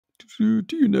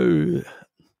Do you know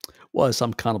why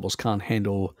some carnivores can't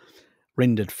handle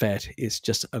rendered fat? It's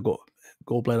just a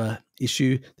gallbladder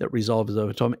issue that resolves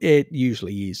over time. It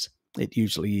usually is. It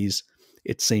usually is.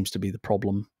 It seems to be the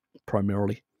problem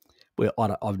primarily. Where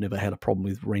I've never had a problem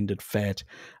with rendered fat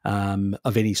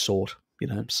of any sort,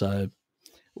 So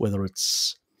whether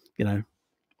it's,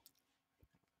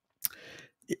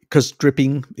 because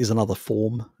dripping is another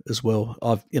form as well.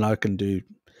 I can do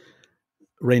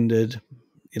rendered,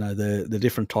 the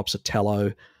different types of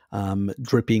tallow,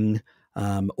 dripping,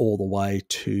 all the way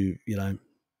to,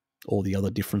 all the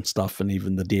other different stuff, and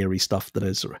even the dairy stuff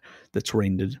that's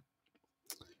rendered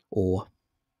or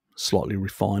slightly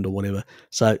refined or whatever.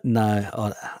 So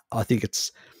no, I think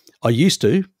I used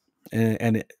to,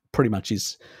 and it pretty much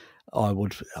is. I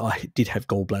did have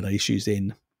gallbladder issues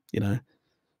then,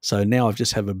 So now I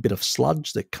just have a bit of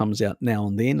sludge that comes out now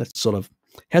and then. It sort of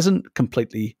hasn't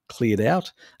completely cleared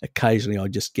out. Occasionally I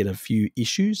just get a few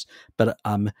issues, but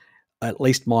at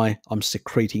least I'm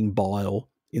secreting bile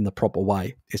in the proper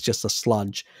way. It's just the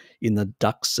sludge in the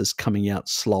ducts is coming out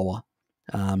slower.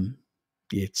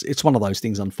 Yeah, it's one of those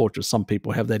things, unfortunately. Some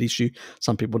people have that issue,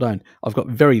 some people don't. I've got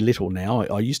very little now.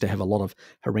 I used to have a lot of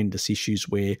horrendous issues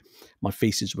where my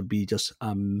feces would be just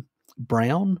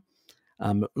brown,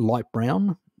 light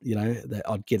brown, that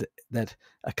I'd get that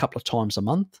a couple of times a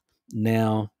month.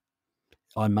 Now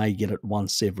I may get it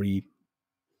once every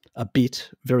a bit,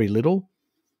 very little,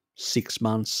 6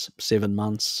 months, 7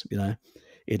 months,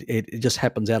 it just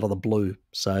happens out of the blue.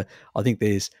 So I think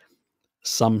there's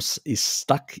some is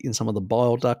stuck in some of the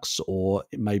bile ducts, or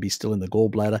it may be still in the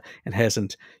gallbladder and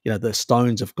hasn't, the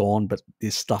stones have gone, but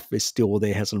this stuff is still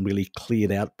there, hasn't really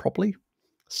cleared out properly.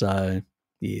 So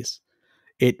yes,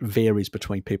 it varies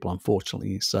between people,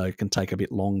 unfortunately. So it can take a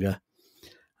bit longer.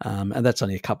 And that's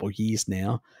only a couple of years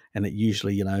now. And it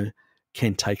usually,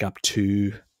 can take up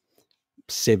to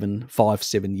 7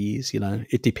 years,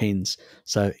 it depends.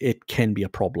 So it can be a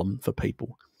problem for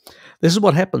people. This is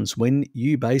what happens when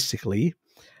you basically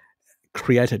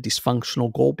create a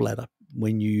dysfunctional gallbladder,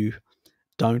 when you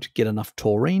don't get enough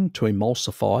taurine to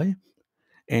emulsify,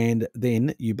 and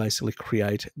then you basically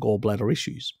create gallbladder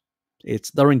issues.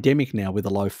 They're endemic now with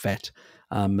the low fat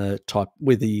type,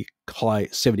 with the high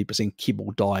 70%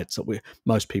 kibble diets that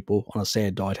most people on a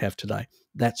SAD diet have today.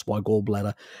 That's why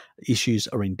gallbladder issues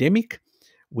are endemic.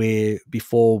 Where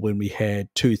before, when we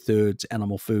had 2/3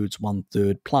 animal foods,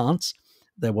 1/3 plants,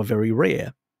 they were very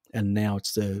rare, and now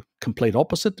it's the complete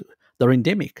opposite. They're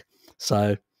endemic.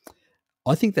 So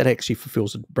I think that actually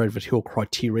fulfills the Bradford-Hill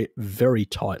criteria very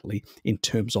tightly in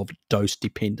terms of dose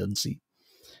dependency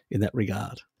in that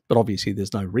regard. But obviously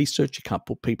there's no research. You can't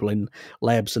put people in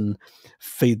labs and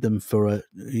feed them for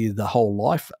the whole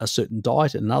life a certain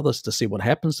diet and others to see what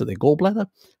happens to their gallbladder.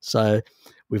 So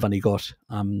we've only got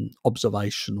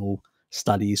observational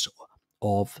studies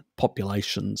of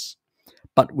populations,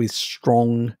 but with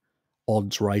strong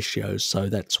odds ratios. So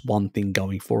that's one thing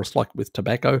going for us. Like with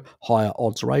tobacco, higher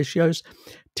odds ratios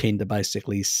tend to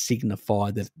basically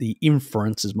signify that the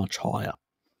inference is much higher.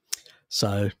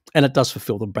 So, and it does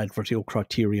fulfill the Bradford-Hill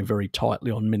criteria very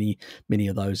tightly on many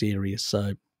of those areas.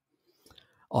 So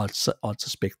I'd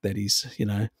suspect that is,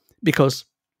 because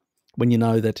when you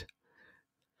know that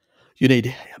you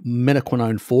need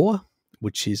menaquinone 4,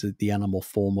 which is the animal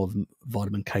form of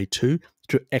vitamin K2,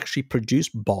 to actually produce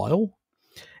bile,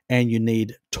 and you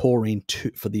need taurine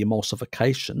for the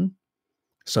emulsification,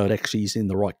 so it actually is in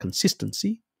the right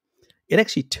consistency, it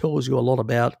actually tells you a lot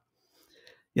about,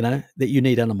 that you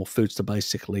need animal foods to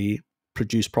basically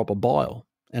produce proper bile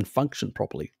and function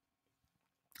properly.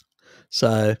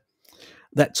 So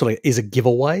that sort of is a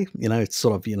giveaway. It's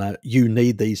sort of, you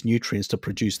need these nutrients to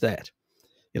produce that.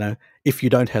 If you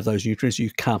don't have those nutrients, you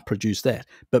can't produce that.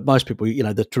 But most people,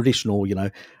 the traditional,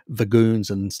 vagoons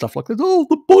and stuff like that, oh,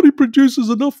 the body produces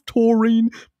enough taurine,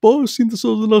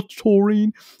 biosynthesis enough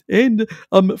taurine, and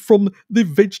from the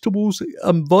vegetables,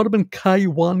 vitamin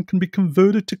K1 can be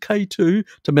converted to K2,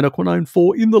 to menaquinone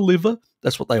 4 in the liver.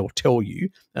 That's what they will tell you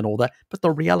and all that. But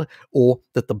the reality, or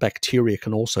that the bacteria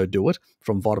can also do it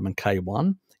from vitamin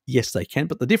K1. Yes, they can.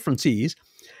 But the difference is,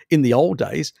 in the old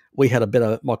days, we had a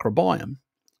better microbiome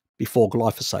before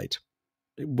glyphosate.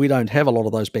 We don't have a lot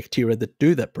of those bacteria that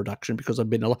do that production because they've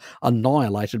been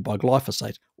annihilated by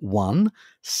glyphosate. One.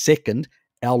 Second,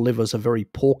 our livers are very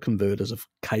poor converters of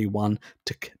K1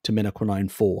 to menaquinone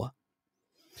 4.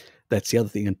 That's the other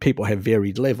thing. And people have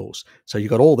varied levels. So you've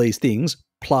got all these things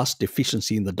plus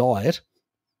deficiency in the diet.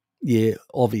 Yeah,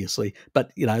 obviously.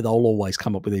 But, they'll always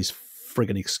come up with these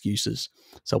friggin' excuses.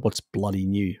 So what's bloody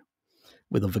new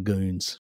with the vagoons?